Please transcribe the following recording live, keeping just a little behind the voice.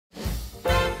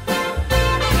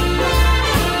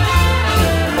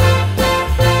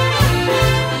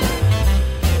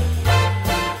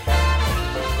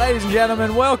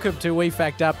gentlemen, welcome to We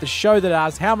Fact Up, the show that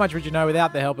asks how much would you know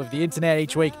without the help of the internet.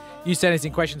 Each week, you send us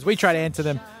in questions. We try to answer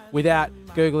them without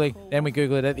Googling, then we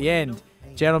Google it at the end.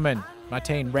 Gentlemen,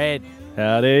 Martine Red.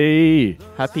 Howdy.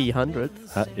 Happy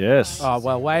 100th. Yes. Oh,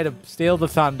 well, way to steal the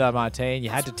thunder, Martine.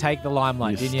 You had to take the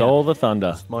limelight, didn't you? Stole the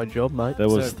thunder. My job, mate. There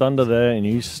was thunder there and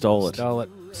you stole it. Stole it.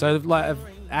 So, like,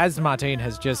 as Martine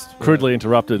has just... Crudely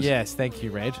interrupted. Yes, thank you,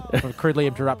 Red, for crudely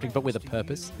interrupting, but with a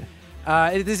purpose.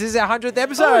 This is our 100th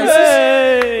episode.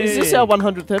 Hey! Is this our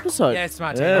 100th episode? Yes,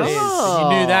 Martine, Yes. it is. You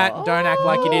knew that. Don't act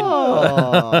like you didn't.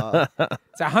 Oh.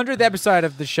 It's our 100th episode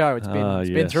of the show. It's been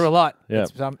been yes. through a lot. Yeah.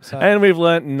 So- And we've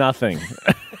learnt nothing.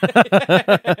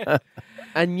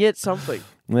 And yet something.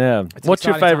 Yeah. It's an What's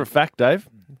your exciting favourite fact, Dave?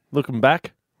 Looking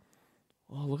back?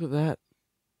 Oh, look at that.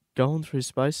 Going through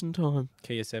space and time.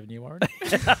 Kia 7 you Warren.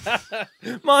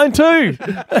 Mine too.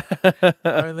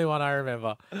 Only one I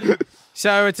remember.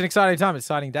 So it's an exciting time,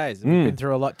 exciting days. We've been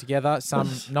through a lot together, some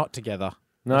not together.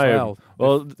 No.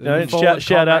 As well.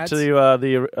 Shout out to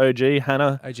the OG,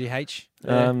 Hannah. OGH,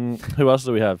 Who else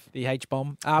do we have? the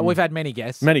H-bomb. We've had many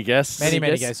guests. Many guests. Many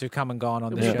guests. guests who've come and gone on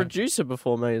There the was a show. producer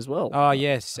before me as well. Oh,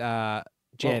 yes.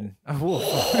 Jen.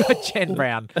 Jen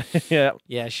Brown. Yeah.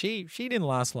 Yeah, she didn't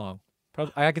last long.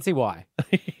 I can see why.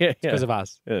 Yeah. Because of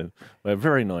us. Yeah. We're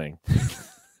very annoying.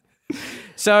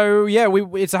 So, yeah,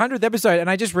 it's 100th episode, and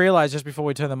I just realized just before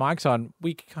we turn the mics on,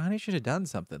 we kind of should have done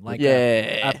something. Like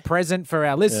a present for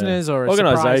our listeners or a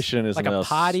Organisation surprise. isn't Like a our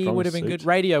party strong would have been suit. good.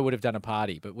 Radio would have done a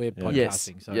party, but we're Yes.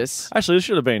 podcasting. So. Yes. Actually, this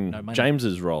should have been No money.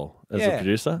 James's role as the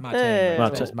producer. Martine. Hey.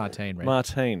 Martine. Red.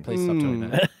 Martine. Please stop doing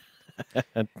that.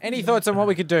 Any thoughts on what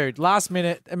we could do? Last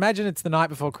minute, imagine it's the night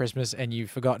before Christmas and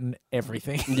you've forgotten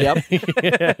everything. Yep.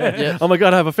 Yeah. Oh my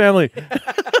God, I have a family.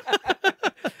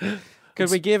 Could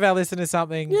we give our listeners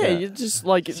something? Yeah, you just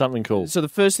like... Something cool. So the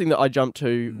first thing that I jump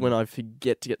to when I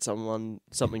forget to get someone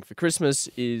something for Christmas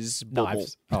is bauble.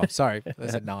 Knives. Oh, sorry.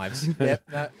 Those are knives. Yep.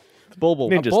 No. Bauble.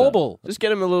 Ninja A stuff. bauble. Just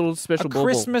get him a little special A bauble.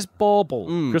 Christmas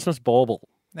bauble. Christmas bauble.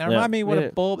 Now, remind me what Yeah.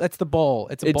 a ball... That's the ball.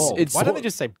 It's a It's- ball. it's Why don't sort- they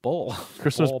just say ball?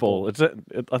 Christmas ball.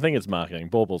 I think it's marketing.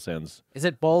 Bauble sounds. Is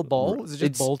it ball? Is it just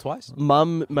It's- ball twice?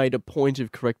 Mum made a point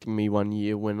of correcting me one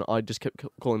year when I just kept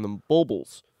calling them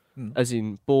baubles, as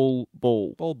in ball.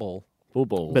 Ball. Bull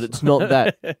balls. But it's not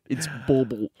that. It's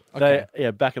bauble. Okay.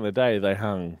 Back in the day, they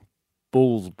hung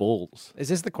bulls' balls. Is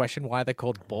this the question why they're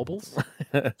called baubles?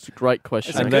 It's a great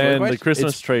question. It's a And good then question. the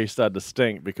Christmas tree started to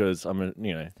stink because,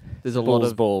 There's a lot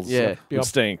bulls' of balls yeah. would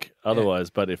stink otherwise,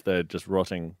 but if they're just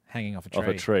rotting Hanging off a off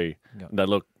a tree, Yeah. they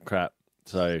look crap.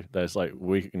 So there's like,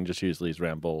 we can just use these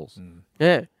round balls.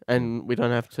 Yeah, and we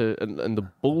don't have to, and the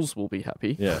bulls will be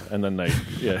happy. Yeah, and then they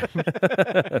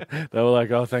were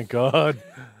like, oh, thank God.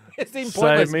 It seemed Save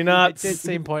pointless. me nuts. It did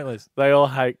seem pointless. They all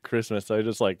hate Christmas. They're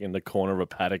just like in the corner of a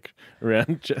paddock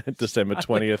around December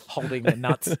 20th. Holding the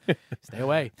nuts. Stay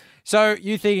away. So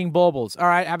you thinking baubles. All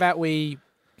right, how about we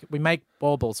make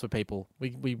baubles for people?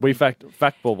 We fact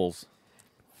baubles.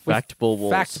 Fact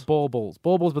baubles. Fact baubles.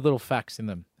 Baubles with little facts in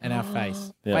them and our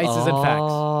face. Yeah. Faces and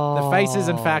facts. The faces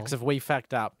and facts of We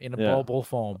Fact Up in a bauble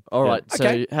form. All right, so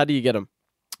Okay. how do you get them?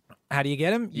 How do you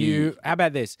get them? How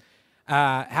about this?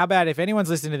 How about if anyone's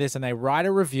listening to this and they write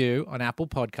a review on Apple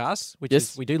Podcasts, which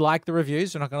is, we do like the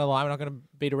reviews. We're not going to lie. We're not going to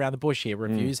beat around the bush here.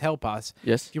 Reviews help us.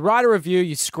 Yes. If you write a review,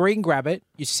 you screen grab it,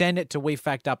 you send it to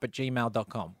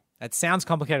wefactup@gmail.com. That sounds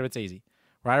complicated, but it's easy.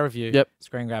 Write a review,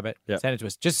 screen grab it, send it to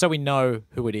us, just so we know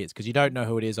who it is, because you don't know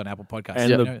who it is on Apple Podcasts. And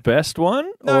You the know- best one?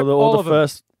 No, or all the of them.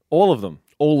 first? All of them.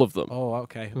 All of them. Oh,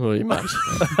 okay. Oh, you mate.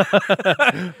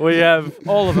 We have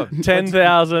All of them.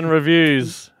 10,000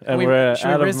 reviews and we're should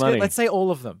we out of risk it? money. Let's say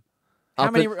all of them. How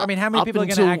Up many? un- I mean, how many up people are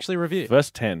going to until- actually review?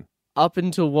 First 10. Up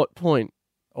until what point?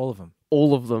 All of them.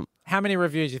 All of them. How many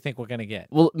reviews do you think we're going to get?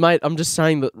 Well, mate, I'm just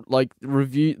saying that like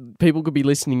people could be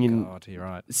listening in God, you're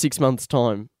right. 6 months'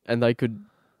 time, and they could.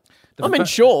 The I mean, fir-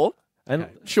 sure. And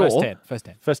Okay, Sure. First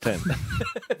 10. first 10.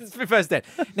 It's the first 10.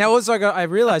 Now, also, I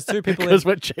realized too, Because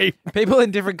we're cheap. people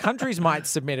in different countries might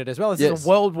submit it as well. This is Yes. a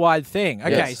worldwide thing. Okay,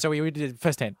 Yes. so we did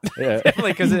first 10. Yeah.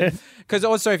 Definitely, because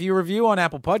also if you review on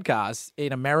Apple Podcasts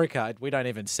in America, we don't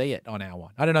even see it on our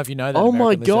one. I don't know if you know that. Oh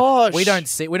my American listener. gosh.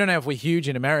 We don't know if we're huge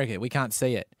in America. We can't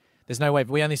see it. There's no way.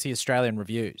 We only see Australian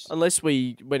reviews. Unless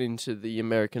we went into the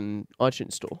American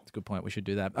iTunes store. That's a good point. We should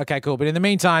do that. Okay, cool. But in the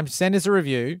meantime, send us a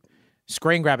review.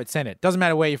 screen grab it, send it. Doesn't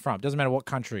matter where you're from. Doesn't matter what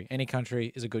country. Any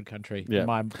country is a good country Yeah. in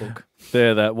my book.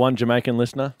 There, that one Jamaican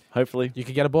listener, hopefully. You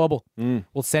could get a bauble. Mm.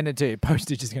 We'll send it to you.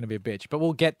 Postage is going to be a bitch, but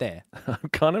we'll get there. I'm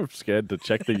kind of scared to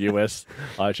check the US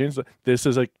iTunes. This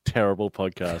is a terrible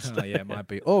podcast. Oh, yeah, it might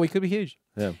be. Oh, we could be huge.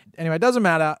 Yeah. Anyway, it doesn't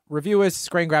matter. Review us,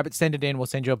 screen grab it, send it in. We'll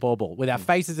send you a bauble with our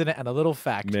faces in it and a little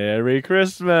fact. Merry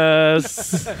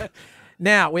Christmas.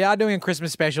 Now, we are doing a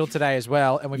Christmas special today as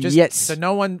well. And we've just, Yes. so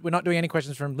we're not doing any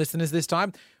questions from listeners this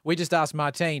time. We just asked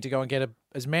Martine to go and get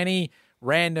as many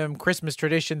random Christmas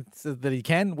traditions that he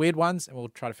can, weird ones, and we'll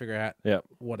try to figure out Yeah.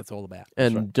 what it's all about.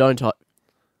 And don't I?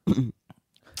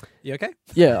 You okay?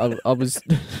 Yeah, I was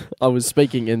I was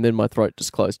speaking and then my throat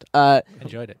just closed.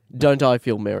 Enjoyed it. Don't I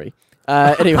feel merry?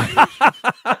 Anyway,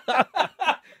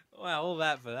 Wow, all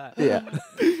that for that.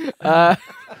 yeah.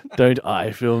 Don't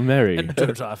I feel merry?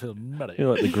 Don't I feel muddy?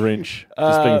 You're like the Grinch,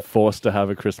 just being forced to have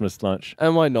a Christmas lunch.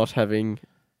 Am I not having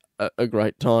a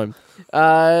great time?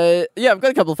 Yeah, I've got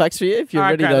a couple of facts for you if you're All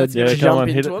right, ready great, let's to go. Yeah, jump come on,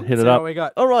 into hit them. it See up. what we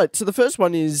got. All right, so the first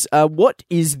one is, what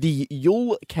is the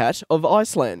Yule Cat of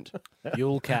Iceland?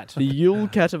 Yule Cat. The Yule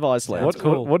Cat of Iceland. What,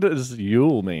 cool. what does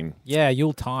Yule mean? Yeah,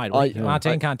 Yule tide.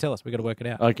 Martine can't tell us. We got to work it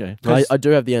out. Okay. I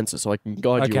do have the answer, so I can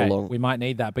guide you Okay, along. we might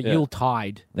need that. But Yeah. Yule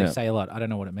tide, they Yeah. say a lot. I don't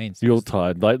know what it means.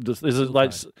 Yuletide. Like, is it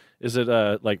like, Yuletide. is it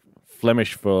like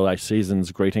Flemish for like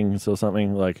seasons greetings or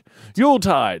something? Like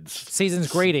Yuletides. Season's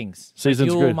greetings. Season's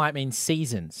Yule greeting. might mean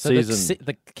season. So Season.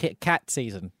 the cat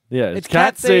season. Yeah, It's it's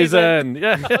cat cat season. season.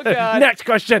 Yeah. Oh, God. Next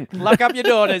question. Lock up your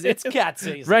daughters. It's cat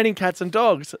season. Raining cats and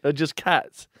dogs are just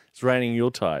cats. It's raining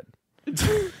Yuletide.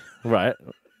 Right.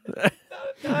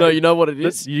 No, you know what it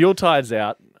This is? Yuletide's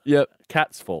out. Yep.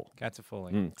 Cats fall. Cats are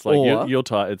falling. It's like Or-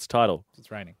 Yuletide. It's tidal. It's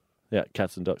raining. Yeah,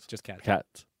 cats and dogs. Just cats.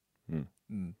 Cats.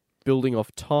 Building off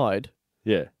tide,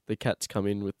 Yeah. the cats come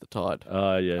in with the tide.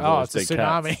 Yeah. Oh, those it's a big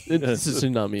cats. tsunami. It's a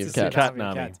tsunami of It's a cats. cat tsunami of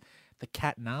army. cats. The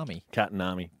cat army. Cat and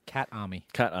army. Cat army.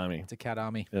 Cat army. It's a cat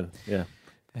army. Yeah. Yeah.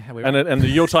 Yeah, we- And the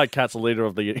Yuletide cat's the leader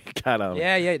of the cat army.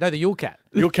 yeah. No, the Yule Cat.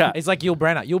 Yule cat. It's like Yul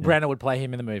Brynner. Yul Brynner would play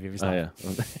him in the movie if he's Oh, not.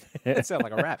 yeah. That sounds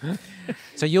like a rap.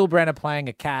 So Yul Brynner playing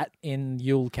a cat in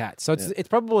Yule Cat. So it's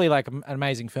probably like an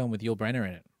amazing film with Yul Brynner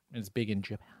in it. It's big in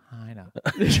Japan.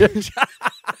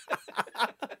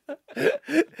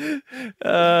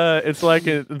 It's like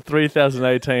in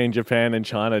 3018, Japan and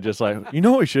China just like, you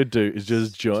know what we should do is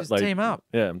just join. Just like, team up.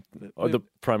 Yeah. Or the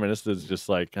Prime Minister's just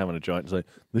like having a joint. It's like,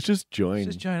 let's just join.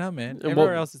 Just join up, man. And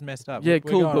Everywhere what- else is messed up. Yeah, We're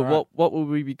cool, going but all right. what would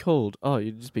we be called? Oh,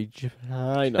 you'd just be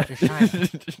China. China.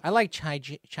 I like chai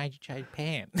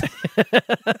pan.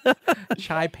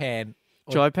 Chai pan.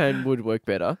 Japan would work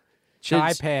better. Chai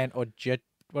It's- pan or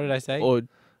what did I say? Or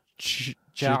China.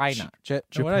 What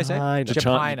did I say?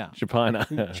 Japina. Japina.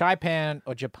 Japina. Chai pan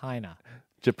or Japina.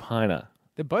 Japina.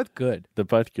 They're both good. They're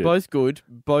both good. Both good,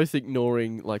 both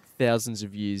ignoring like thousands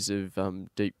of years of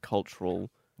deep cultural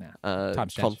Nah,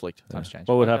 times change. conflict. Times change.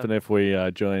 What would happen if we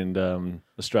joined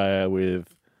Australia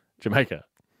with Jamaica?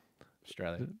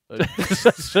 Australia.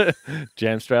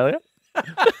 Jam Australia?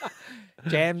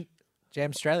 Jam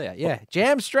Australia. Yeah.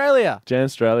 Jam Australia. Jam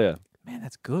Australia. Man,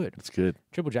 that's good. It's good.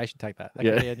 Triple J should take that. That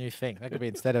Yeah. could be a new thing. That could be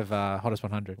instead of Hottest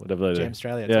 100. Whatever they Jam do.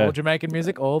 Australia. It's Yeah. all Jamaican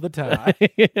music all the time.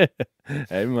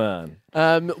 Hey, man.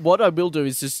 What I will do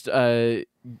is just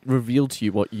reveal to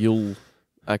you what Yule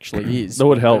actually is. That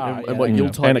would help. And what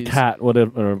Yuletide And a is. cat.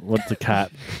 Whatever. What's a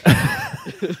cat?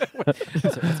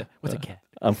 What's a cat?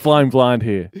 I'm flying blind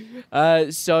here.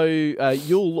 So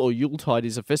Yule or Yuletide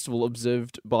is a festival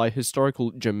observed by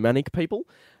historical Germanic people.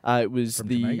 It was From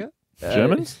the Jamaica?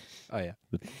 Germans? Oh,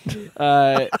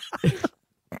 yeah.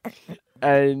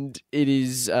 And it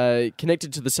is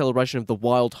connected to the celebration of the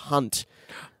wild hunt.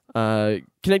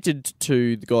 Connected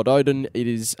to the god Odin, it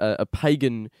is a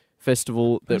pagan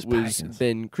festival that Those was pagans.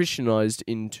 then Christianized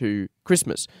into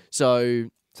Christmas. So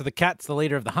So the cat's the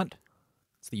leader of the hunt.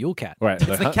 It's the Yule Cat. Right.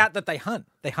 It's the cat that they hunt.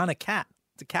 They hunt a cat.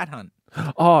 It's a cat hunt.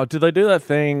 Oh, do they do that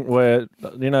thing where,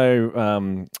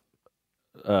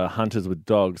 hunters with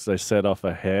dogs, they set off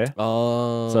a hare?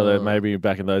 So that maybe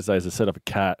back in those days they set up a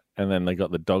cat and then they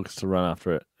got the dogs to run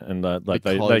after it. And they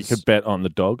Because- could bet on the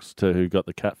dogs to who got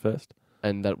the cat first.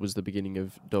 and that was the beginning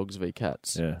of dogs v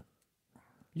cats. Yeah.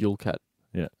 Yule Cat.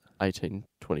 Yeah.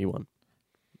 1821.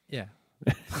 Yeah.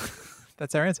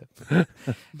 That's our answer.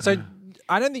 So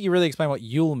I don't think you really explained what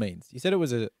Yule means. You said it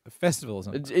was a festival or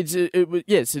something.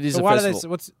 Yes, it is So a why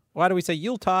festival. why do we say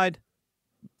Yuletide?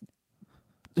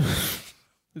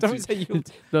 Don't we say Yule?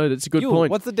 No, that's a good Yule.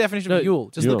 point. What's the definition No, of Yule?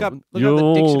 Just Yule. look up the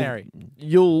Yule. dictionary.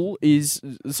 Yule is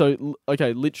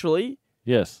literally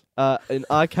Yes. an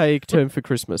archaic term for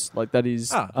Christmas. Like that is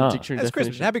the dictionary That's Christmas.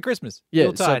 definition. Happy Christmas. Yeah,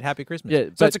 Yuletide, so- happy Christmas. yeah,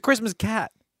 so but- it's a Christmas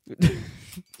cat.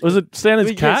 Was it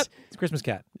Santa's cat? It's Christmas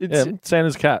cat. Yeah,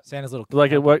 Santa's cat. Santa's little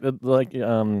Like it worked. Like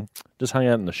just hung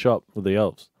out in the shop with the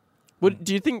elves.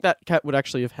 Do you think that cat would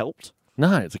actually have helped?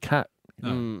 No, it's a cat.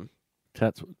 No.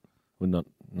 Cats would not.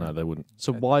 No, they wouldn't.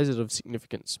 So why is it of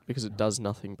significance? Because it does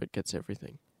nothing but gets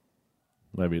everything.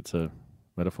 Maybe it's a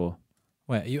metaphor.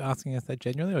 Wait, are you asking us that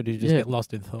genuinely, or did you just get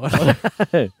lost in thought?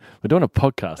 Hey, we're doing a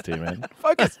podcast here, man.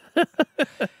 Focus.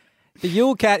 The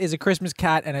Yule Cat is a Christmas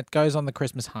cat, and it goes on the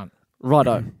Christmas hunt.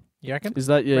 Righto. You reckon? Is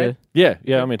that Red? Yeah,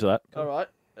 I'm into that. All right.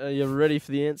 You ready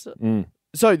for the answer? Mm.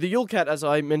 So the Yule Cat, as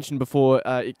I mentioned before,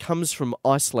 it comes from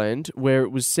Iceland, where it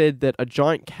was said that a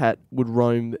giant cat would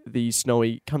roam the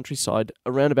snowy countryside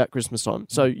around about Christmas time,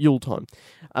 so Yule time.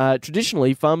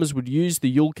 Traditionally, farmers would use the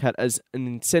Yule Cat as an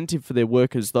incentive for their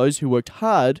workers. Those who worked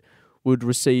hard would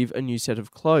receive a new set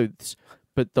of clothes,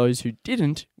 but those who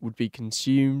didn't would be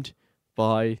consumed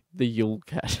by the Yule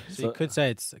Cat. So you could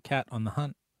say it's a cat on the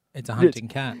hunt. It's a hunting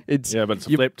cat. But it's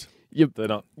flipped. They're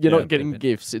not. You're not getting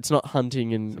gifts. It's not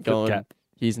hunting and going, cat.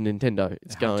 here's a Nintendo.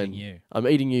 It's hunting going, you. I'm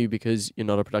eating you because you're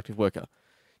not a productive worker.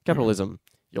 Capitalism.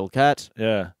 Yule Cat.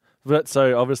 Yeah. But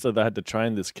so obviously they had to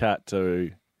train this cat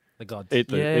to The gods. eat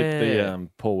the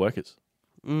poor workers.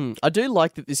 I do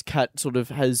like that this cat sort of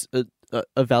has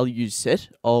a value set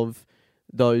of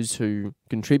those who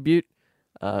contribute,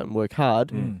 work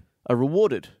hard, are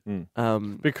rewarded.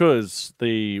 Because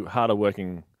the harder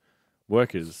working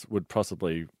workers would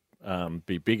possibly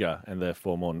be bigger and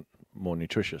therefore more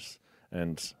nutritious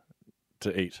and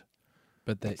to eat.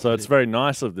 So it's very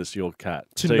nice of this Yule Cat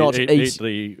to not eat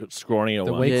the scrawnier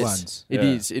the ones. weak ones. It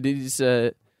is. It is.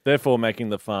 Therefore making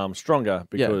the farm stronger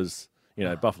because,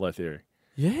 buffalo theory.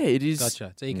 Yeah, it is. Gotcha.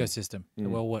 It's an ecosystem. They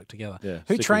all work together. Yeah,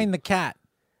 Who trained the cat?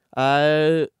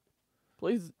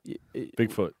 Please.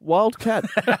 Bigfoot. Wild cat.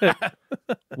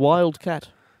 Wild cat.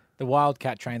 The wild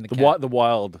cat trained the cat. The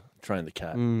wild trained the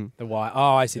cat. The wild.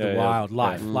 Oh, I see. The wild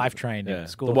life. Yeah. Life trained. Yeah.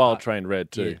 School The of wild Art. trained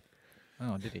red too.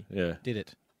 Oh, did he? Yeah. Did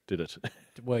it? Did it.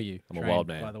 Were you? I'm a trained wild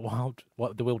man. By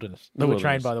the wilderness. The We were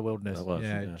trained wilderness. by the wilderness. I was,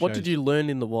 yeah. yeah. What did you learn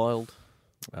in the wild?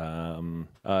 You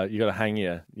got to hang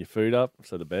your food up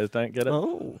so the bears don't get it.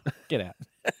 Oh. Get out.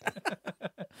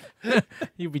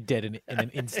 You'll be dead in an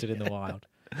instant in the wild.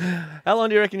 How long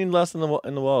do you reckon you'd last in the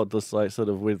wild? Just like sort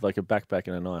of with like a backpack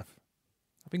and a knife.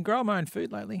 I've been growing my own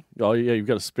food lately. Oh yeah, you've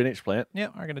got a spinach plant. Yeah,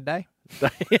 I reckon a day.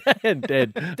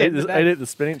 Dead. Eat the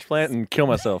spinach plant and kill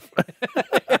myself.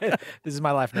 This is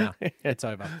my life now. It's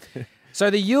over. So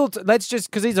the Yule, let's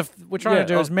just, because we're trying to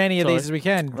do as many of these as we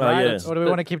can, right? yeah. Or do we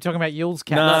want to keep talking about Yule's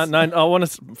cat? No, I want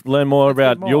to learn more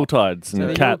about more. Yuletides and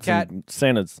the cats Yule Cat- and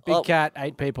Santas. Big cat,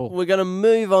 8 people. We're going to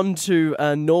move on to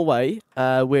Norway,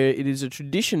 where it is a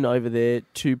tradition over there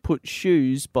to put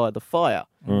shoes by the fire.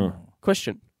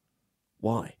 Question: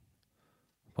 why?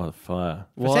 By the fire.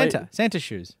 For Santa. Santa's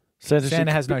shoes.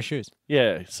 Santa has no shoes.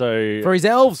 Yeah, so For his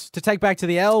elves, to take back to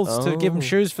the elves to give them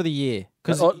shoes for the year.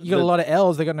 Because you got a lot of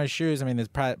elves, they got no shoes. I mean, there's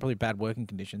probably bad working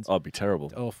conditions. it'd be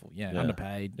terrible. Awful. Yeah,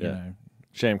 underpaid, you know.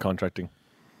 Sham contracting.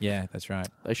 Yeah, that's right.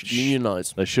 They should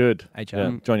unionise. They should. HR.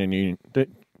 Yeah. Join your union.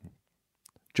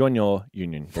 Join your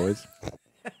union, boys.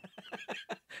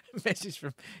 Message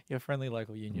from your friendly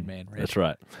local union man. Red. That's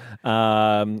right.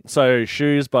 So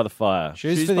shoes by the fire.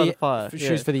 Shoes by the fire.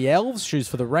 Shoes for the elves, shoes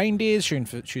for the reindeers, shoes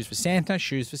for Santa,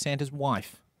 shoes for Santa's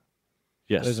wife.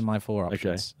 Yes. Those are my 4 options.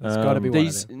 Okay. It's got to be one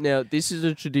of them. Now, this is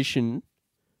a tradition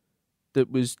that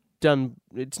was done.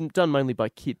 It's done mainly by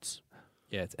kids.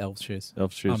 Yeah, it's elf shoes.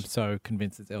 Elf shoes. I'm so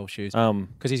convinced it's elf shoes.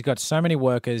 Because he's got so many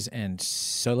workers and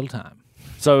so little time.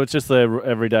 So it's just their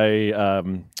everyday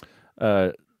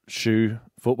shoe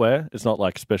footwear. It's not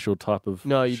like special type of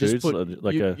No, you shoes. just put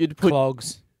like you'd put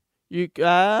Clogs. you.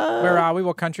 Where are we?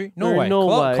 What country? we're in Norway.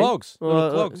 Norway. Clogs. Little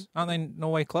Well, clogs. Aren't they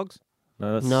Norway clogs?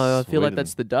 No, that's No, I feel like Sweden.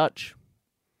 that's the Dutch.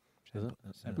 Is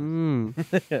it? Mm.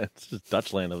 It's just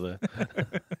Dutch land over there.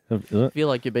 Is I it? feel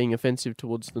like you're being offensive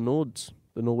towards the Nords,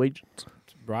 the Norwegians.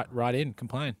 Right in.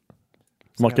 Complain.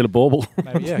 Might get a bauble.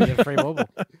 Maybe, yeah, get a free bauble.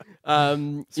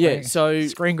 Yeah, so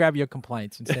Screen grab your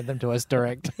complaints and send them to us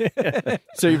direct.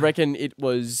 so you reckon it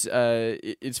was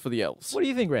it's for the elves What do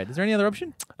you think, Red? Is there any other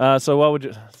option? So why would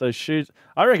you? So shoes.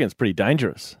 I reckon it's pretty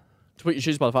dangerous. to put your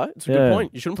shoes by the fire? It's a Yeah. good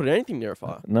point. You shouldn't put anything near a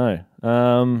fire.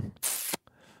 No.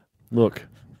 Look.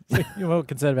 You're more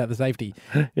concerned about the safety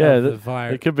Yeah, of the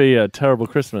fire. it could be a terrible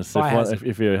Christmas Fire hazard.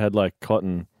 if you had like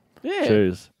cotton Yeah.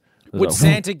 shoes. Would Like,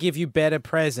 Santa give you better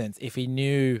presents if he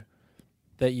knew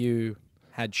that you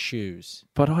had shoes?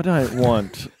 But I don't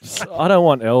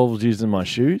want elves using my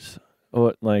shoes.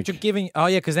 Or like You're giving. Oh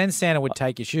yeah, because then Santa would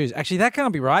take your shoes. Actually, that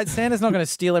can't be right. Santa's not going to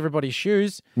steal everybody's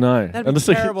shoes. no. That'd be Unless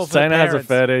terrible for the Santa has a parents.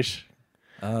 fetish.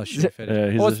 Oh, shoe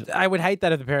fetish. Or I would hate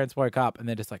that if the parents woke up and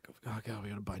they're just like, oh, God, we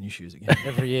got to buy new shoes again.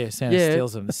 Every year, Santa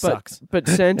steals them. This sucks. But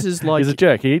Santa's like... He's a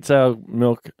jerk. He eats our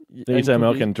milk,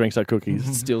 and drinks our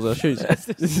cookies. Steals our shoes.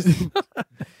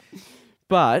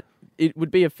 But it would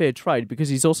be a fair trade because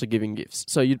he's also giving gifts.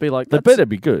 So you'd be like... They better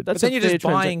be good. But then you're just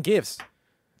buying gifts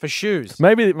for shoes.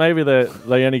 Maybe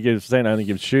Santa only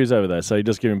gives shoes over there, so you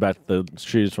just give him back the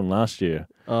shoes from last year.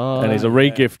 Oh, and he's a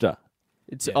re-gifter.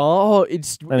 It's a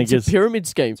pyramid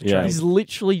scheme. Yeah. He's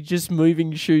literally just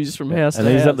moving shoes from house to house. And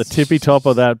he's at the tippy top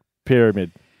of that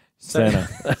pyramid, Santa.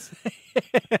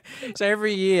 So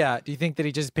every year, do you think that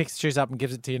he just picks shoes up and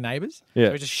gives it to your neighbours? Yeah.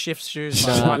 So he just shifts shoes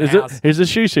from one house. He's a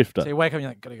shoe shifter. So you wake up and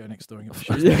you're like, gotta go next door and get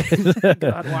the shoes.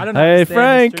 God, well, I don't hey,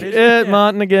 Frank.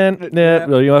 Martin again. Yeah.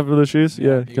 Well, you happy with the shoes?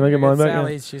 Yeah. Can I get mine back?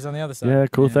 Sally's shoes on the other side. Yeah,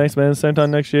 cool. Thanks, man. Same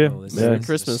time next year. Merry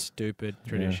Christmas. Stupid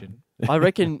tradition. I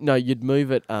reckon, no, you'd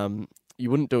move it... You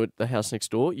wouldn't do it at the house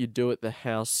next door. You'd do it the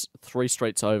house 3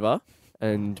 streets over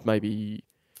and maybe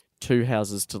 2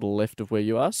 houses to the left of where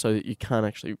you are so that you can't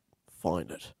actually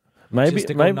find it. Maybe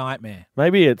nightmare.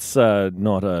 Maybe it's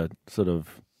not a sort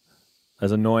of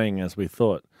as annoying as we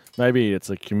thought. Maybe it's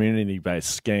a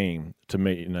community-based scheme to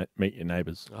meet your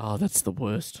neighbours. Oh, that's the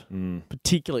worst.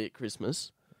 Particularly at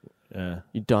Christmas. Yeah.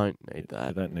 You don't need that.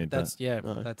 You don't need that. Yeah,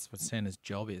 no. That's what Santa's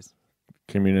job is.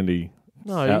 Community...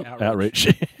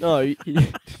 outreach. No,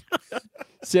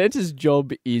 Santa's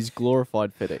job is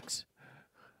glorified FedEx.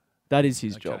 That is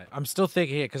his job. I'm still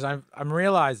thinking here because I'm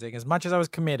realizing as much as I was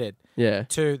committed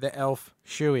to the elf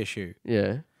shoe issue,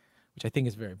 which I think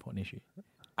is a very important issue,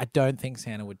 I don't think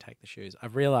Santa would take the shoes.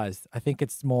 I've realized I think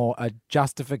it's more a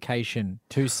justification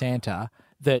to Santa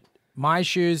that my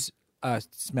shoes are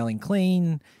smelling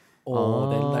clean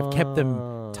or they've kept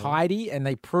them tidy and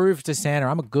they prove to Santa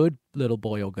I'm a good little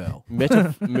boy or girl.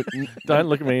 Don't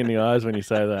look at me in the eyes when you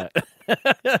say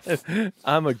that.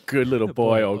 I'm a good little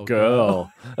boy or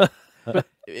girl. But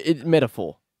it's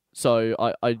metaphor. So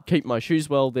I keep my shoes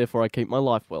well, therefore I keep my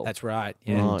life well. That's right.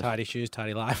 Yeah, right. Tidy shoes,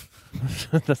 tidy life.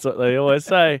 That's what they always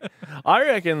say. I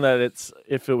reckon that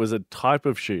if it was a type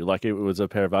of shoe, like it was a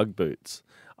pair of Ugg boots,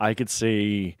 I could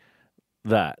see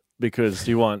that. Because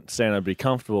you want Santa to be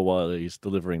comfortable while he's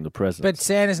delivering the presents. But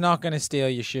Santa's not going to steal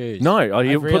your shoes. No,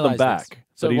 he'll put them back. This.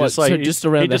 So he just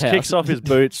around the house. He kicks off his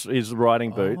boots, his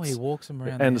riding boots. Oh, he walks them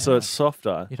around and the so house. it's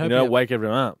softer. You don't wake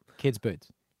everyone up. Kids'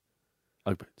 boots.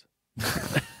 Ugg boots.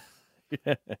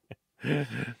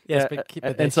 Yes,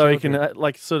 but and so he can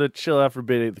sort of chill out for a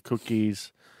bit, eat the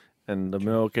cookies and the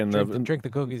milk and drink the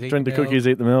cookies, eat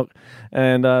the milk,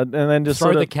 and then just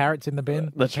throw the carrots in the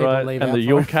bin. That's right. And the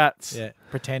Yule Cats. Yeah,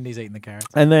 pretend he's eating the carrots,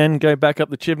 and then go back up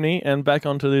the chimney and back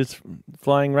onto this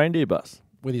flying reindeer bus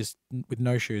with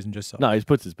no shoes and just socks. No, he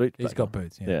puts his boots. He's got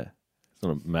boots. Yeah, he's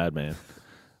not a madman.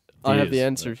 I have the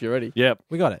answer if you're ready. Yep.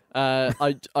 We got it.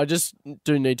 I just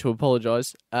do need to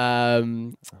apologise. Finally.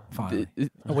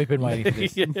 We've been waiting for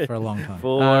this for a long time.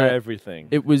 For everything.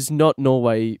 It was not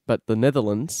Norway, but the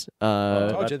Netherlands.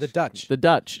 The Dutch. The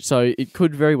Dutch. So it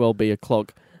could very well be a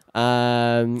clog.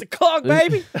 It's a clog,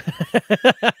 baby!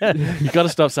 You got to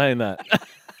stop saying that.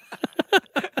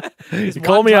 You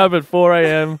called me up at 4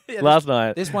 a.m. last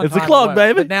night. This one it's a clog,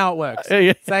 baby. But now it works.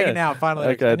 Saying it now, finally.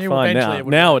 Okay, it's fine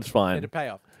now. It's fine. It'd pay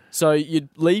off. So you'd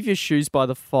leave your shoes by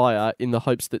the fire in the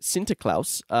hopes that Santa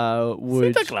Claus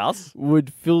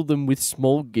would fill them with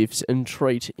small gifts and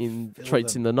treats in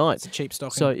the night. It's a cheap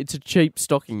stocking. So it's a cheap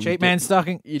stocking. Cheap man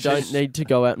stocking. You don't need to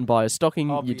go out and buy a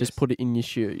stocking. Obvious. You just put it in your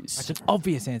shoes. That's an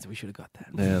obvious answer. We should have got that.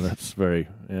 Yeah, that's very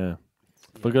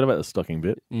Forgot about the stocking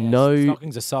bit. Yeah, no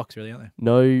stockings are socks, really, aren't they?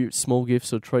 No small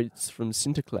gifts or treats from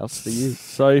Santa Claus for you.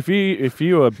 So if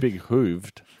you are big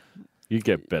hooved, you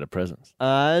get better presents.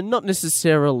 Not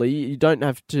necessarily. You don't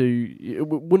have to. It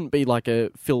wouldn't be like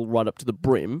a fill right up to the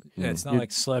brim. Yeah, it's not like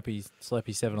Slurpee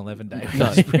 7-Eleven day.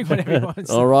 No. Just bring whatever you want.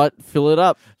 All right, fill it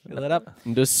up. Fill it up.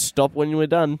 And just stop when we're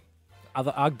done.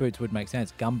 Other Ugg boots would make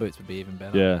sense. Gum boots would be even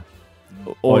better. Yeah.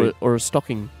 Or a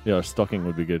stocking. Yeah, a stocking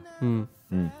would be good.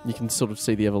 You can sort of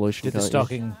see the evolution. Did the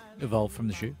stocking evolve from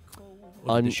the shoe?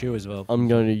 Or did the shoe as well? I'm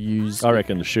going to use... I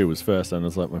reckon the shoe was first, and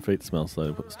it's like my feet smell, so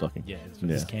I put the stocking. Yeah,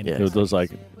 it's candy. It was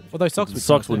like... Well, those socks would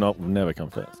socks would never come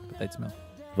first. But they'd smell.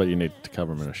 But you need to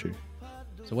cover them in a shoe.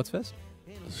 So what's first?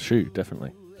 The shoe,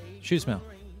 definitely. Shoe smell?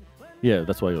 Yeah,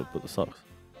 that's why you put the socks.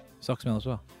 Sock smell as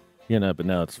well? Yeah, no, but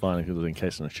now it's fine because it's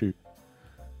encased in a shoe.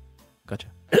 Gotcha.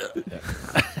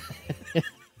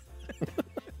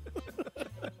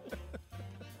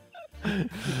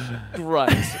 Great.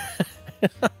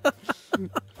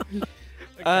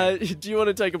 Do you want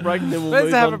to take a break and then we'll Let's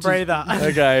move have on a breather.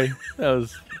 Okay, that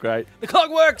was great. The clock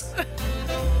works.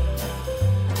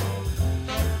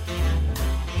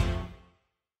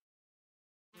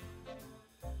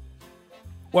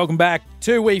 Welcome back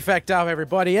to We Fact Up,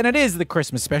 everybody. And it is the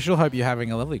Christmas special. Hope you're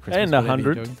having a lovely Christmas. And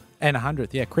 100th. And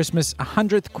 100th, yeah.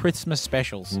 100th Christmas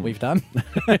specials we've done.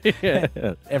 Yeah.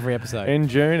 Every episode. In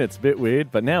June, it's a bit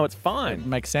weird, but now it's fine. It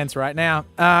makes sense right now.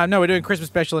 No, we're doing Christmas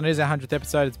special, and it is our 100th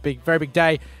episode. It's a big, very big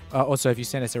day. Also, if you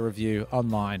send us a review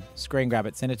online, screen grab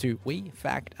it, send it to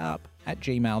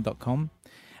wefactup@gmail.com.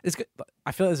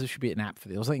 I feel like there should be an app for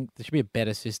this. I was thinking there should be a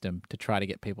better system to try to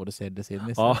get people to send us in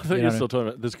this. Oh, I thought you were still talking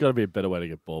about there's got to be a better way to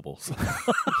get baubles. I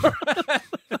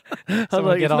was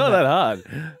Someone like, get it's on not that. that hard.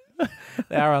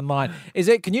 They are online.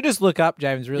 Can you just look up,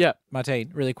 James, Yeah. Martine,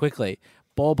 really quickly,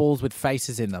 baubles with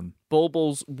faces in them?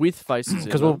 Baubles with faces in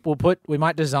Because them. we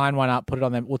might design one up, put it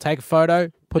on them. We'll take a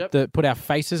photo, put Yep. our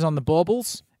faces on the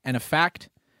baubles and a fact,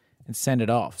 and send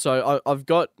it off. So I've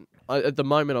got... at the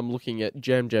moment, I'm looking at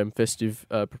Jam Jam Festive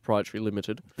Proprietary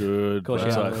Limited. Good. Course you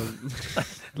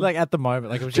website. Like at the moment,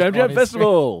 like it was Jam just on Jam his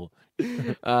Festival.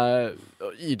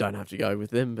 You don't have to go with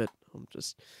them, but I'm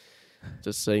just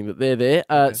seeing that they're there.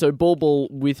 So bauble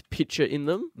with picture in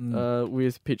them.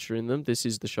 With picture in them. This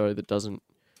is the show that doesn't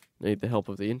need the help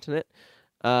of the internet.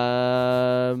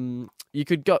 We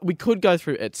could go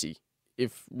through Etsy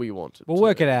if we wanted. We'll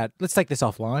work it out. Let's take this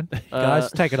offline,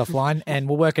 guys. Take it offline, and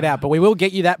we'll work it out. But we will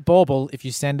get you that bauble if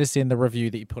you send us in the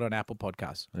review that you put on Apple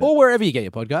Podcasts or wherever you get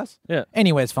your podcasts. Yeah.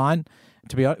 Anywhere's fine.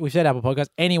 To be honest, we've said Apple Podcasts.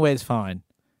 Anywhere's fine.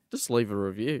 Just leave a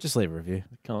review. Just leave a review.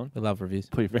 Come on. We love reviews.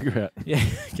 Put your finger out. Yeah,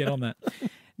 get on that.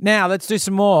 Now let's do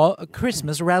some more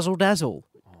Christmas razzle dazzle.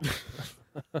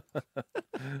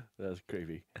 That's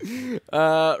creepy. Radio.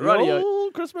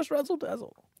 Oh, Christmas razzle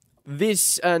dazzle.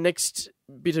 This next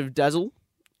bit of dazzle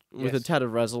with a Yes. tad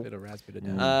of razzle. Bit of razz, bit of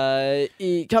dazzle.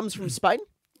 It comes from Spain.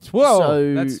 Whoa,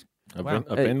 So- that's I've wow.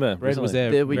 been there. Red was recently.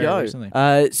 there. There we very go.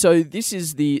 recently. So this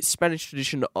is the Spanish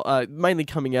tradition, mainly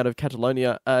coming out of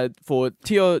Catalonia, for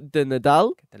Tio de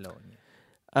Nadal,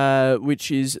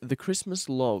 which is the Christmas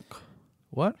log.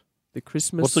 What? The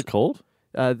Christmas. What's it called?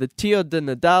 The Tio de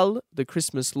Nadal, the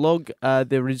Christmas log.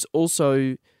 There is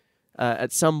also,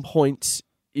 at some point,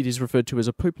 it is referred to as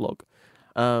a poop log.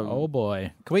 Oh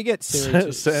boy! Can we get Siri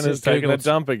to Santa's taking a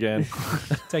dump again.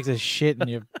 Takes a shit in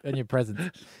your present.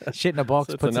 Shit in a box.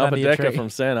 So it's puts an it upper under your decker tree. from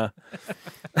Santa.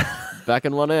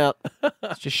 Backing one out.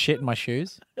 It's just shit in my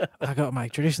shoes. I got my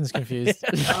traditions confused.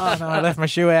 Oh no! I left my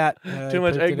shoe out. Too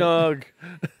much eggnog.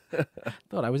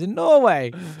 Thought I was in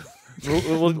Norway.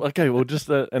 We'll just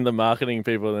and the marketing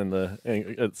people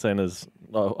at Santa's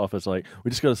office we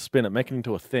just got to spin it, make it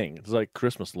into a thing. It's like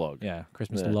Christmas log. Yeah,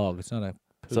 Christmas Yeah. log. It's not a.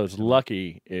 So it's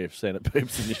lucky if Santa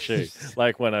poops in your shoe,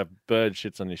 like when a bird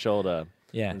shits on your shoulder.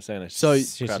 Yeah. And Santa So-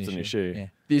 craps on your shoe. Yeah.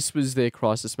 This was their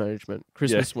crisis management.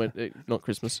 Christmas went, not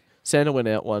Christmas. Santa went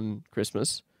out one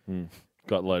Christmas.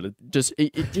 Got loaded.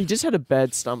 He just had a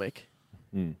bad stomach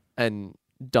and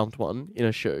dumped one in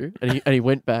a shoe. And he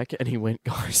went back and he went,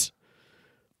 guys,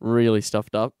 really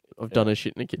stuffed up. I've done a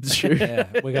shit in a kid's shoe. Yeah,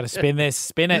 we got to spin this.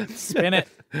 Spin it.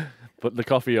 Put the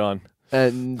coffee on.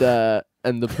 And the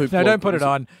poop. No, log don't put it was-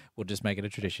 on. We'll just make it a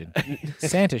tradition.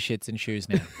 Santa shits in shoes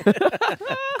now.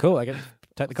 Cool. I can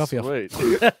take the coffee off. Sweet.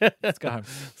 Let's go home.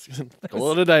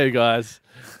 Call it a day, guys.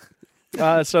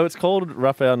 So it's called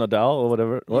Rafael Nadal or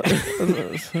whatever. What?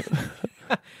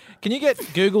 Can you get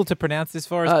Google to pronounce this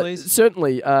for us, please?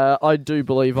 Certainly. I do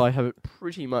believe I have it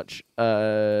pretty much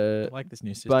I like this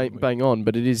new system. bang on,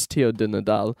 but it is Tio de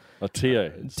Nadal. A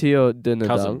Tio. Tio de Nadal.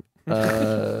 Cousin. Not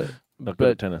good at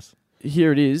But tennis.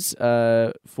 here it is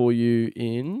for you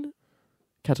in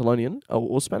Catalonian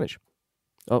or Spanish.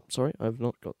 Oh, sorry, I've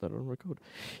not got that on record.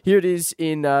 Here it is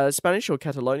in Spanish or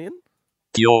Catalonian.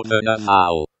 Tio de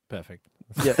Nadal. Perfect.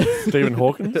 Yeah. Stephen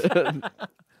Hawkins.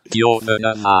 Tio de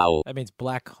Nadal. That means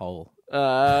black hole.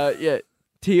 Yeah.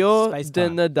 Tio Space de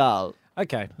time. Nadal.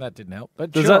 Okay, that didn't help.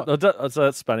 But Does sure. so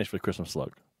that's Spanish for Christmas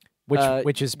log.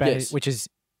 Which is Spanish, yes. which is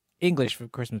English for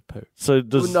Christmas poo. So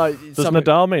does Well, no,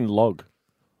 Nadal mean log?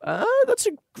 That's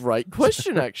a great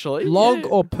question, actually. Log Yeah.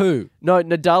 or poo? No,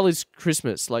 Nadal is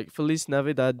Christmas, like Feliz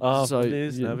Navidad. Oh, so,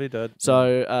 Feliz yeah. Navidad.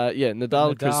 So,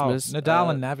 Nadal, Christmas.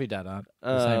 Nadal and Navidad aren't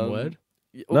the same word.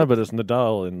 No, but it's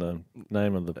Nadal in the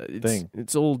name of the thing.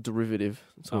 It's all derivative.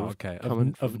 It's all Okay.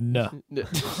 coming Of no.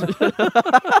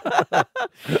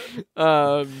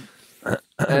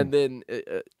 And then,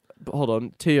 hold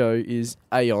on, Tio is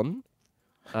Aeon,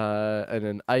 and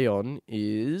an Aeon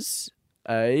is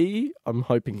I'm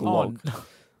hoping log.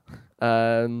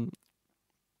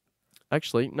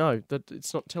 Actually, no,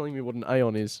 it's not telling me what an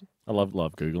Aeon is. I love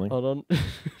Googling. Hold on.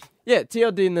 Yeah,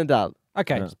 Tio de Nadal.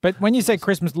 Okay, Yeah. but when you say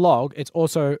Christmas log, it's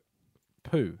also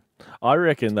poo. I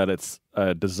reckon that it's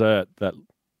a dessert that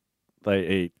they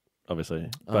eat, obviously,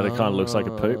 but it kind of looks like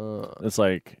a poop. It's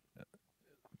like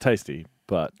tasty,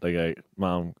 but they go,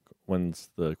 Mum,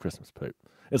 when's the Christmas poop?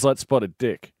 It's like spotted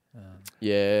dick.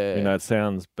 Yeah. You know, it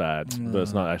sounds bad, but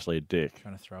it's not actually a dick.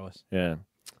 Trying to throw us. Yeah.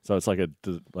 So it's like a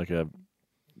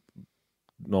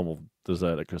normal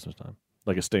dessert at Christmas time.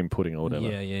 Like a steamed pudding or whatever.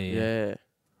 Yeah.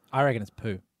 I reckon it's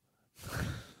poo.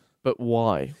 But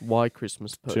why? Why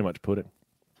Christmas poo? Too much pudding.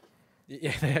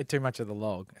 Yeah, they had too much of the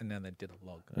log, and then they did a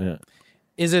log. Yeah.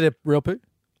 Is it a real poo?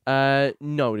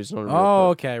 No, it is not a real Oh,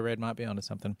 poo. okay. Red might be onto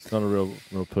something. It's not a real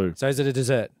poo. So is it a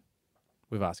dessert?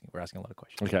 We're asking a lot of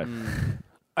questions. Okay.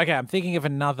 Okay, I'm thinking of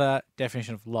another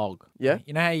definition of log. Yeah.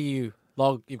 You know how you've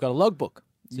got a logbook.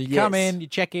 So you come in, you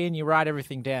check in, you write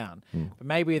everything down. But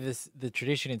maybe the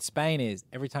tradition in Spain is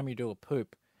every time you do a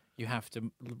poop, you have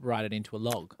to write it into a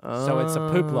log. So it's a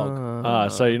poop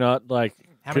log. So you're not like...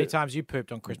 How many times you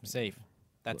pooped on Christmas Eve?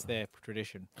 That's their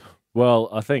tradition. Well,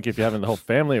 I think if you're having the whole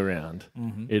family around,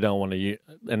 you don't want to...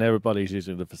 And everybody's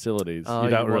using the facilities. You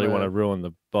don't really want to ruin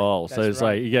the bowl. So it's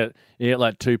like you get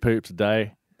like 2 poops a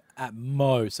day. At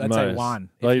most. I'd say 1.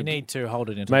 If you need to, hold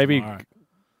it until maybe tomorrow.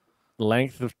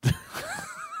 Length of...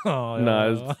 Oh,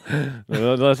 no,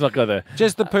 let's not go there.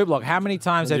 Just the poop log. How many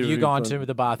times have you gone fun. to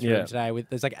the bathroom today?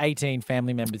 There's like 18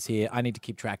 family members here. I need to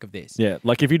keep track of this. Yeah,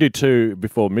 like if you do 2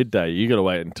 before midday, you got to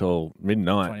wait until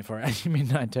midnight. 24 hours,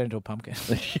 midnight, turn into a pumpkin.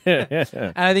 yeah.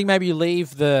 And I think maybe you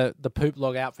leave the poop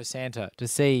log out for Santa to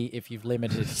see if you've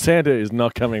limited. Santa is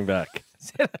not coming back.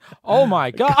 Oh my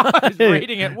God!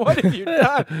 Reading it. What have you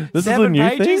done? This 7 is a new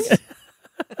pages? thing?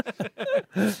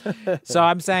 So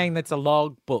I'm saying that's a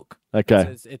log book.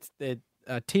 Okay. It's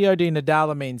Tio de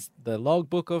Nadala means the log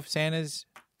book of Santa's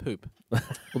poop. Well,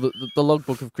 the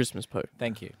logbook of Christmas poo.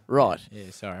 Thank you. Right.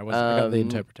 Yeah, sorry. I got the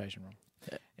interpretation wrong.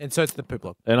 And so it's the poop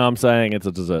log. And I'm saying it's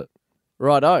a dessert.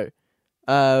 Righto.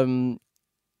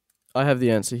 I have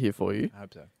the answer here for you. I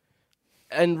hope so.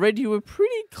 And Red, you were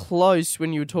pretty close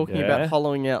when you were talking about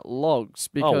hollowing out logs.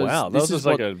 Because Oh, wow. That was just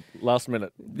like a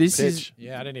last-minute pitch.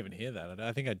 Yeah, I didn't even hear that.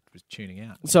 I think I was tuning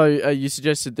out. So you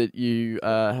suggested that you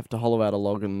have to hollow out a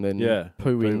log and then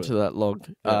poo into that log,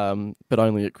 but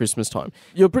only at Christmas time.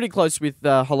 You're pretty close with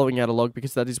hollowing out a log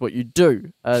because that is what you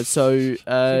do. So you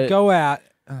go out.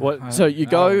 What? So you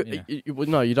go.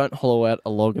 No, you don't hollow out a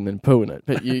log and then poo in it.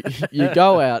 But you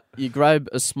go out, you grab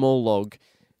a small log,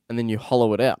 and then you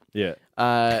hollow it out. Yeah.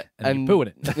 And you poo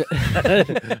in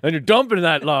it. And you're dumping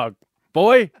that log,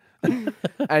 boy.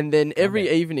 And then every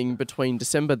evening between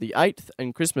December the 8th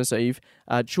and Christmas Eve,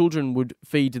 children would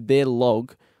feed their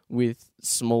log with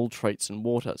small treats and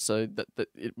water. So that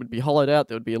it would be hollowed out.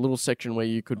 There would be a little section where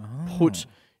you could put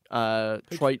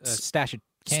treats. Stash it.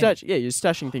 You're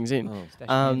stashing things in.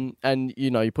 And,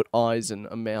 you put eyes and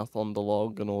a mouth on the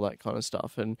log and all that kind of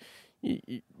stuff. And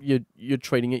you're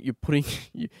treating it. You're putting...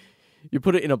 You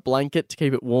put it in a blanket to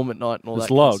keep it warm at night and all that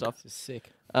kind of stuff. It's sick.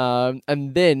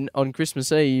 And then on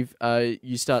Christmas Eve,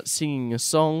 you start singing a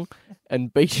song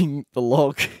and beating the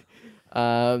log,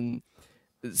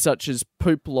 such as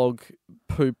poop log,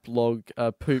 poop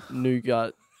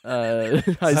nougat. Slow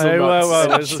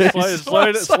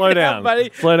down, buddy.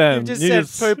 Slow down. You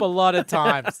just said poop a lot of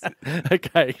times.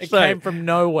 Okay, it came from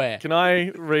nowhere. Can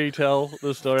I retell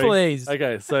the story? Please.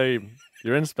 Okay, so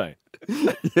you're in Spain.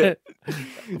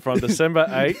 From December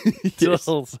 8th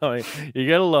till something. You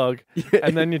get a log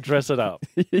and then you dress it up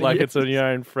like it's your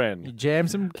own friend. You jam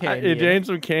some candy. You jam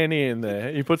some candy in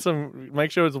there. You put make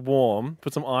sure it's warm,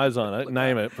 put some eyes on it,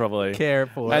 name it probably. Care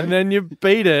for it. And then you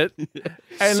beat it.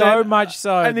 And so much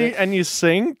so. And you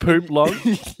sing poop log.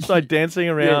 It's like dancing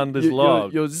around this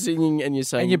log. You're singing and you're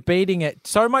saying. And you're beating it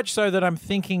so much so that I'm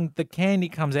thinking the candy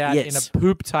comes out in a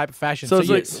poop type fashion.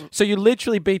 So you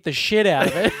literally beat the shit out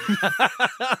of it.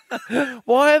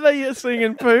 Why are they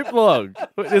singing poop log?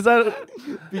 Is that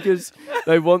because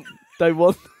they want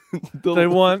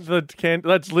the candy?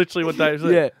 That's literally what Dave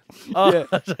said. Yeah.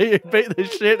 So you beat the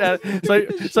shit out.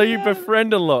 So you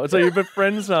befriend a lot. So you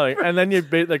befriend something, and then you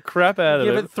beat the crap out of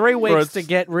it. Give it 3 weeks to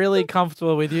get really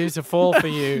comfortable with you, to fall for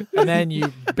you, and then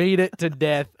you beat it to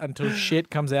death until shit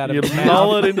comes out of it. You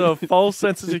lull it into a false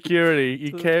sense of security.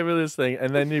 You care for this thing,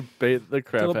 and then you beat the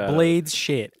crap out. It bleeds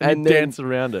shit, and then, dance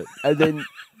around it, and then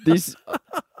this.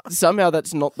 Somehow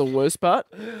that's not the worst part,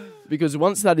 because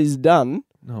once that is done,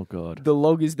 oh god, the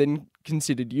log is then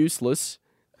considered useless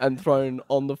and thrown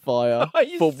on the fire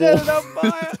you for set warmth. it on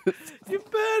fire. You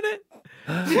burn it.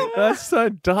 That's so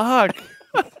dark.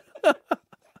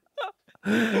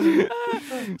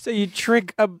 So you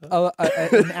trick an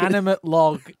animate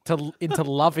log into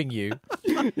loving you.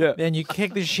 Yeah. Then you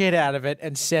kick the shit out of it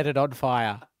and set it on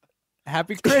fire.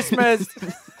 Happy Christmas.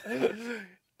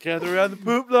 Gather around the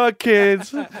poop log,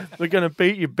 kids. We're going to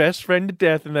beat your best friend to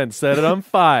death and then set it on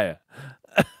fire.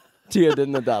 Tear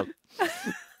than the dove.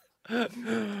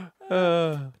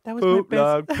 That was Poop my best.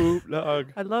 log, poop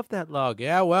log. I love that log.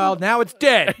 Yeah, well, now it's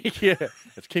dead. Yeah,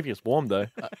 it's keeping us warm though.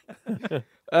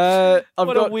 I've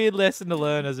What a got weird lesson to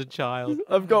learn as a child.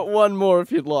 I've got one more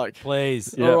if you'd like.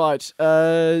 Please. Yeah. All right.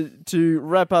 To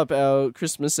wrap up our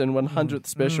Christmas and 100th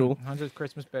special, 100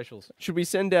 Christmas specials. should we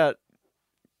send out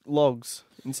logs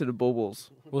instead of baubles?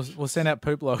 We'll send out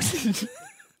poop logs.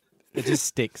 It just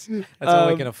sticks. That's all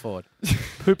we can afford.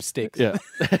 Poop sticks. Yeah.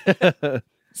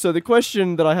 So the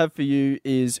question that I have for you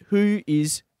is, who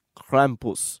is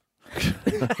Krampus?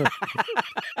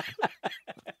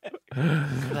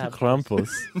 Krampus.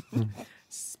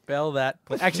 Spell that.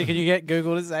 Actually, can you get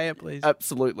Google to say it, please?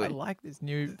 Absolutely. I like this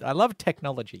new. I love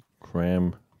technology.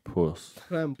 Krampus.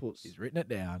 Krampus. He's written it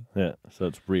down. Yeah, so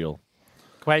it's real.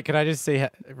 Wait, can I just see how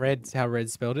Red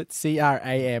spelled it?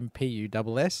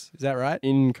 Krampus. Is that right?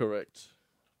 Incorrect.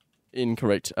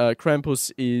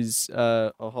 Krampus is...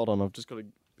 hold on. I've just got to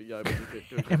be able to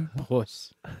get...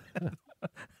 Krampus.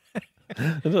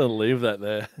 I'm gonna leave that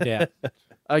there. Yeah.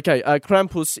 Okay,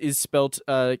 Krampus is spelt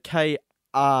Krampus.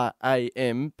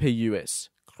 Krampus.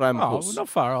 Oh, not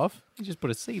far off. You just put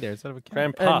a C there instead of a K.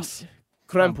 Krampus.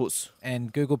 Krampus.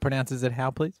 And Google pronounces it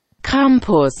how, please?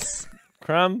 Campus.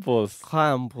 Krampus.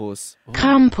 Krampus.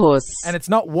 Campus. And it's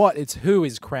not what, it's who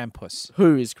is Krampus.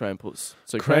 Who is Krampus?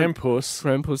 So Krampus.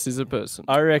 Krampus is a person.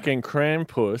 I reckon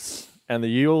Krampus and the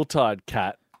Yuletide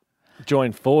cat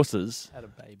joined forces Had a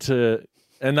baby.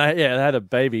 and they had a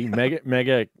baby,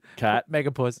 mega cat,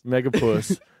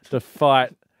 Megapus. to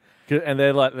fight, and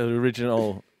they're like the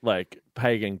original like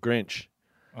pagan Grinch.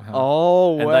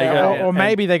 Oh, And wow. they go- Or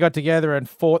maybe they got together and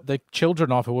fought the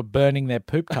children off who were burning their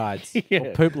poop cards or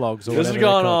Yeah. poop logs or This whatever has they're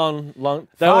gone called. on long.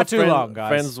 They Far were too long, guys.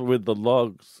 Friends with the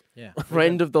logs. Yeah.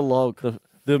 Friend of the log.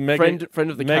 The mega,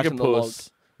 Friend of the cat and the log. Megapus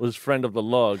was friend of the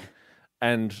log,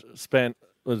 and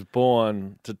was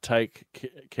born to take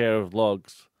care of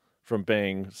logs from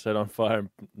being set on fire and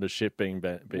the ship being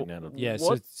beaten out of them. Yeah, so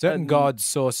What? certain And- gods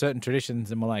saw certain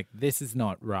traditions and were like, this is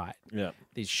not right. Yeah.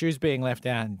 These shoes being left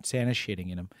out and Santa's shitting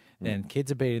in them. Then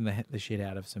kids are beating the shit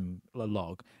out of a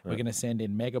log. We're going to send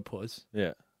in Megapus,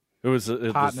 Yeah. It was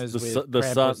Partners with the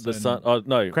son. Krampus The son. and- Oh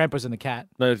no, Krampus and the cat.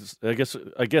 no.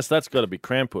 I guess that's got to be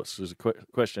Krampus. There's a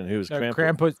question. Who is No,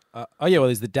 Krampus? Krampus. Well,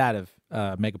 he's the dad of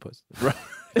Megapus.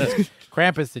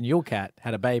 Krampus and Yule Cat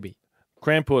had a baby.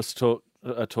 Krampus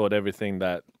taught everything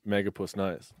that Megapus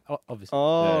knows. Obviously.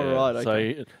 Oh, Yeah, right. yeah.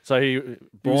 Okay. So he He was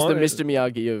born the Mr.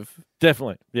 Miyagi of...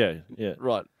 definitely. Yeah.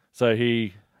 Right. So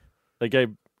they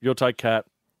gave Yuletide cat,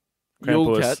 Yule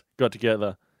Krampus Cat. got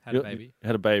together, Had a baby.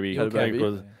 had a baby, Had a baby.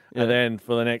 Megapus, Yeah. and then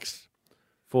for the next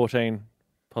 14,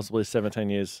 possibly 17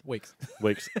 weeks,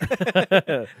 Weeks.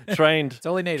 trained That's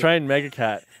all he needed.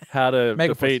 Megacat how to Megapus.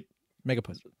 defeat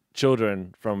Megapus.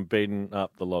 children from beating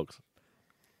up the logs.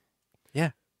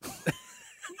 Yeah.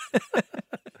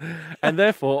 And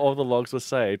therefore, all the logs were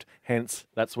saved. Hence,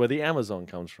 that's where the Amazon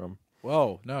comes from.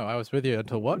 Whoa, no, I was with you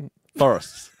until what?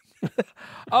 Forests.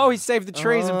 Oh, he saved the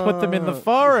trees and put them in the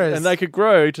forest. And they could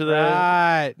grow to the...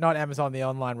 Right. Not Amazon, the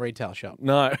online retail shop.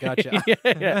 No. Gotcha.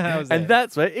 yeah. I was And there.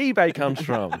 that's where eBay comes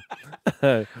from.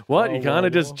 What? Oh, you kind whoa,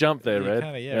 of just whoa. jump there, You Red.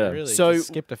 kinda, really So just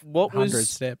skipped what 100 was...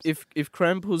 steps. If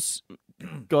Krampus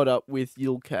got up with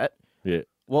Yule Cat, Yeah.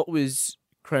 what was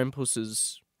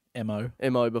Krampus's MO.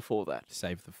 MO before that?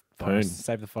 Save the Poon. forest.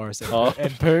 Save the forest and, Oh.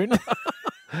 and poon.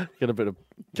 Get a bit of...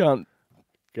 Can't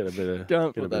Get a bit of...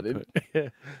 Can't get a put that bit in. of- Yeah.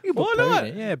 You put Why poon not?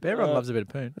 in. Yeah, everyone loves a bit of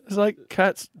poon. It's like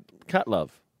cat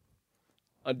love.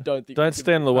 I don't think... Don't we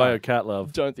stand in the way of cat can,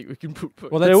 love. don't think we can put...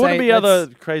 Well, There let's wouldn't say- be other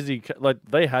let's- crazy... Like,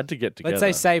 they had to get together. Let's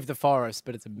say save the forest,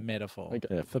 but it's a metaphor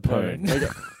Yeah, for poon.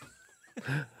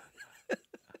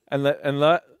 And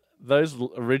those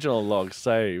original logs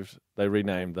saved, they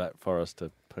renamed that forest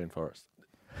to Poon Forest.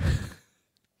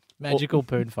 Magical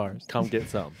poon forest. Come get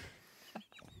some.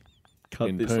 Cut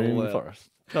in this Poon all out. Forest.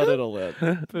 Cut it all out.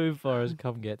 Poon forest,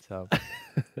 come get some.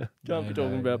 Can't be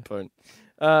talking about Poon.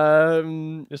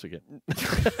 Yes, we can.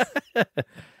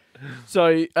 So,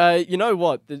 you know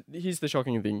what? Here's the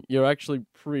shocking thing. You're actually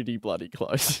pretty bloody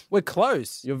close. We're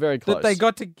close. You're very close. That they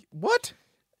got to... What?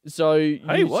 So,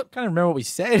 Hey, what? Can't remember what we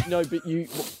said. No, but you...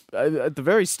 at the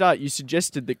very start, you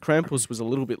suggested that Krampus was a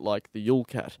little bit like the Yule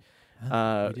Cat. we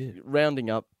did. Rounding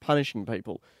up, punishing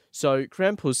people. So,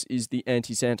 Krampus is the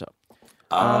anti-Santa.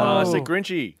 Oh, so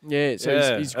Grinchy. Yeah, so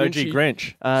Yeah, he's OG Grinchy.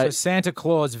 Grinch. So Santa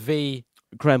Claus v.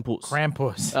 Krampus.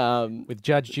 Krampus with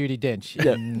Judge Judy Dench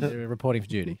Yeah. reporting for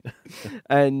duty.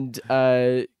 And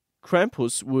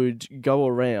Krampus would go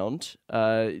around,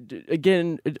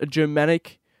 again, a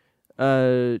Germanic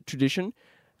tradition,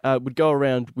 would go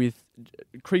around with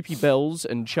creepy bells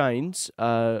and chains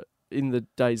in the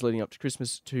days leading up to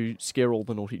Christmas to scare all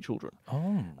the naughty children.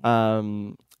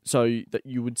 Oh. So that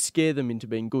you would scare them into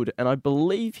being good. And I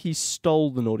believe he stole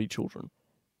the naughty children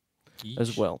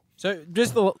as well. So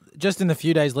just in the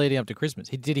few days leading up to Christmas,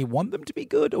 did he want them to be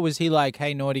good, or was he like,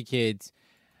 "Hey, naughty kids,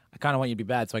 I kind of want you to be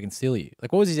bad so I can steal you"?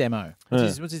 Like, what was his MO?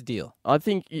 What's his deal? I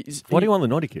think. Why do you want the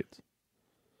naughty kids?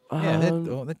 Yeah,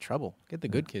 they're trouble. Get the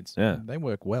good kids. Yeah. They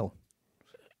work well.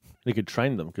 You could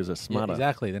train them because they're smarter. Yeah,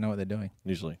 exactly. They know what they're doing.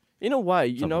 Usually. In a way,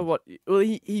 you know what? Well,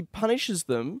 he punishes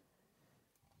them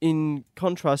in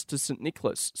contrast to St.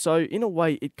 Nicholas. So, in a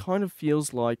way, it kind of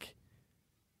feels like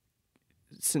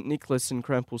St. Nicholas and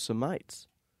Krampus are mates.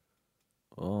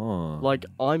 Oh. Like,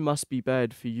 I must be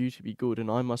bad for you to be good, and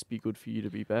I must be good for you to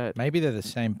be bad. Maybe they're the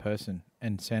same person,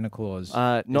 and Santa Claus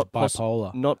Not is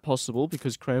bipolar. Not possible,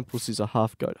 because Krampus is a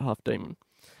half goat, half demon.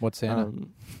 What's Santa?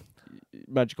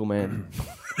 Magical man.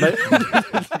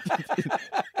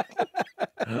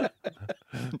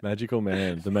 Magical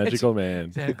man. The magical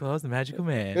man. Santa Claus, the magical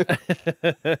man.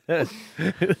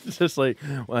 It's just like,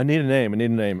 well, I need a name.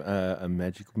 A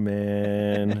magical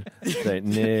man. Saint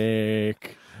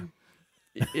Nick.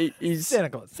 He's Santa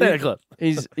Claus. Santa Claus.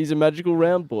 He's a magical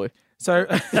round boy. So,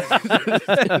 so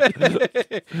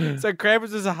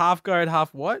Krampus is a half goat,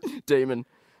 half what? Demon.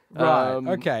 Right.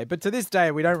 Okay. But to this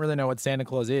day, we don't really know what Santa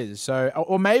Claus is. So,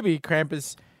 or maybe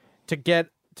Krampus,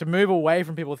 to move away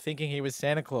from people thinking he was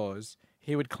Santa Claus,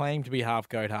 he would claim to be half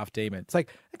goat, half demon. It's like,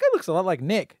 that guy looks a lot like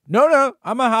Nick. No,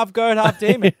 I'm a half goat, half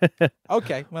demon.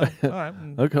 Okay, well, all right.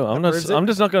 Okay, I'm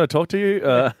just not going to talk to you.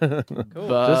 Cool.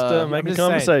 Just make a just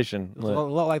conversation. Saying, a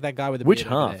lot like that guy with the Which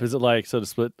beard over half? there. Is it like sort of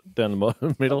split down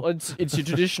the middle? It's your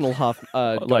traditional half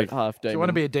Like- half demon. You want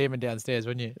to be a demon downstairs,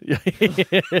 wouldn't you?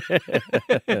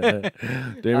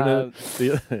 Demon.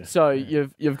 So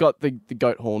you've got the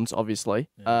goat horns, obviously,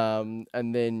 and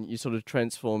then you sort of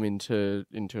transform into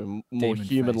a more Demon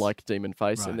human-like demon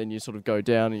face, Right. and then you sort of go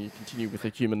down and you continue with a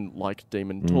human-like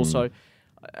demon torso.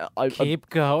 Keep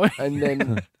going. And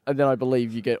then I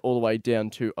believe you get all the way down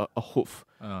to a hoof.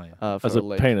 Oh, yeah. For As a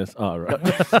leg. penis. Oh, right.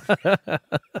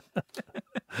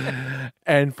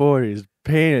 And for his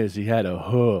penis, he had a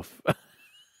hoof.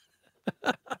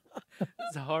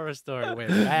 It's a horror story. It went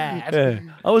bad. Yeah.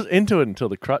 I was into it until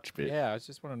the crutch bit. Yeah, I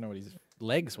just want to know what his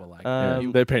legs were like. Yeah,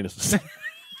 they're penises.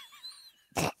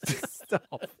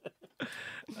 Stop.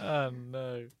 Oh,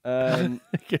 no.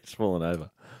 It gets fallen over.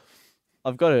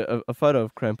 I've got a photo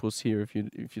of Krampus here if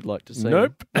you'd like to see.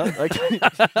 Nope. No? Okay.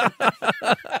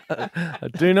 I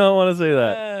do not want to see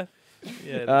that.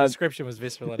 Yeah, the description was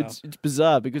visceral enough. It's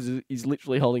bizarre because he's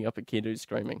literally holding up a kid who's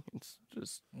screaming. It's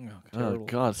just Oh, terrible.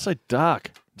 God, it's so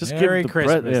dark. Just Merry give the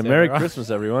Christmas, bread. Yeah, Merry everyone. Christmas,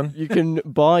 everyone. You can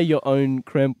buy your own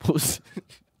Krampus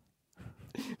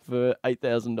for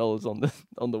 $8,000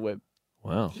 on the web.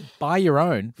 Wow. Buy your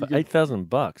own. For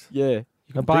 $8,000. Yeah, You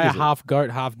can buy big a is it? half goat,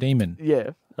 half demon.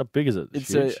 yeah. How big is it? It's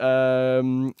huge.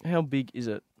 how big is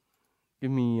it? Give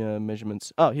me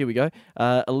measurements. Oh, here we go.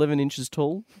 11 inches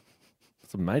tall.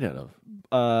 What's it made out of?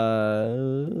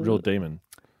 Real Real demon.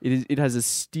 It has a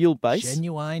steel base.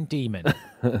 Genuine demon.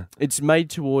 It's made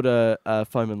to order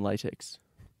foam and latex.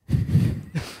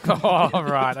 Oh,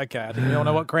 right. Okay. I think we all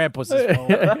know what Krampus is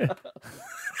for.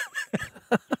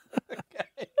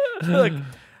 Look,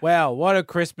 wow, what a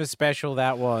Christmas special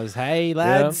that was. Hey,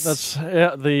 lads.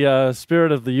 The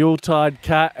spirit of the Yuletide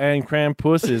cat and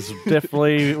Krampus is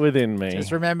definitely within me.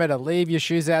 Just remember to leave your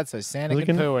shoes out so Santa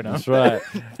can poo in them. That's right.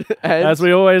 And As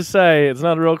we always say, it's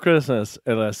not a real Christmas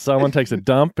unless someone takes a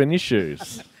dump in your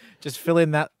shoes. Just fill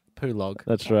in that poo log.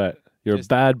 That's right. You're a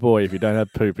bad boy if you don't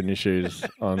have poop in your shoes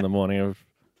on the morning of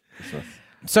Christmas.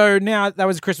 So now that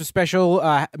was a Christmas special.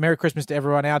 Merry Christmas to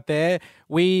everyone out there.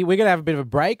 We're going to have a bit of a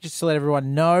break just to let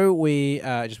everyone know we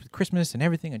just with Christmas and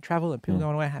everything and travel and people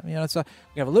going away. So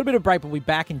we have a little bit of a break, but we'll be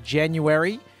back in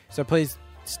January. So please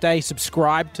stay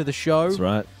subscribed to the show. That's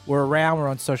right. We're around. We're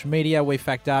on social media. We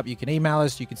fact up. You can email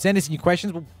us. You can send us in your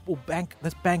questions.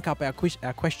 Let's bank up our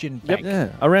question bank.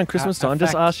 Yeah. Around Christmas time,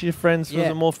 just fact. ask your friends for Yeah,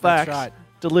 some more that's facts. right.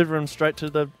 Deliver them straight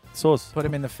to the source. Put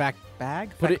them in the fact bag.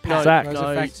 Put it- pack? Sack. What was it?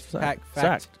 No, Fact.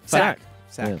 Sack. Sack.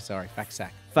 Yeah. Sorry. Fact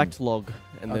sack. fact log,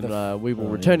 and Oh, then we will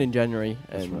oh, return yeah. in January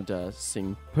That's and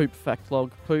sing poop fact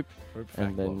log poop,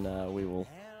 and then we will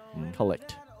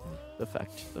collect the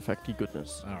facty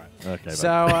goodness. All right. Okay.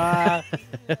 So,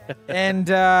 in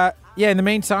the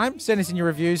meantime, send us in your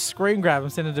reviews, screen grab them,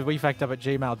 send it to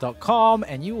wefactup@gmail.com,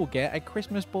 and you will get a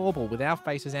Christmas bauble with our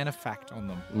faces and a fact on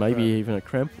them. Maybe even a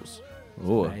Krampus.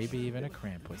 Ooh. Maybe even a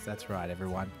Krampus. That's right,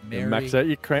 everyone. And max out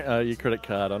your credit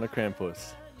card on a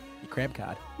Krampus. Your cramp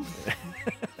card.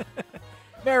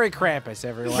 Merry Krampus,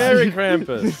 everyone. Merry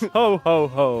Krampus. Ho, ho,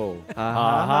 ho.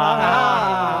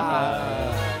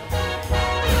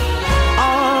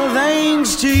 All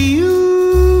thanks to you.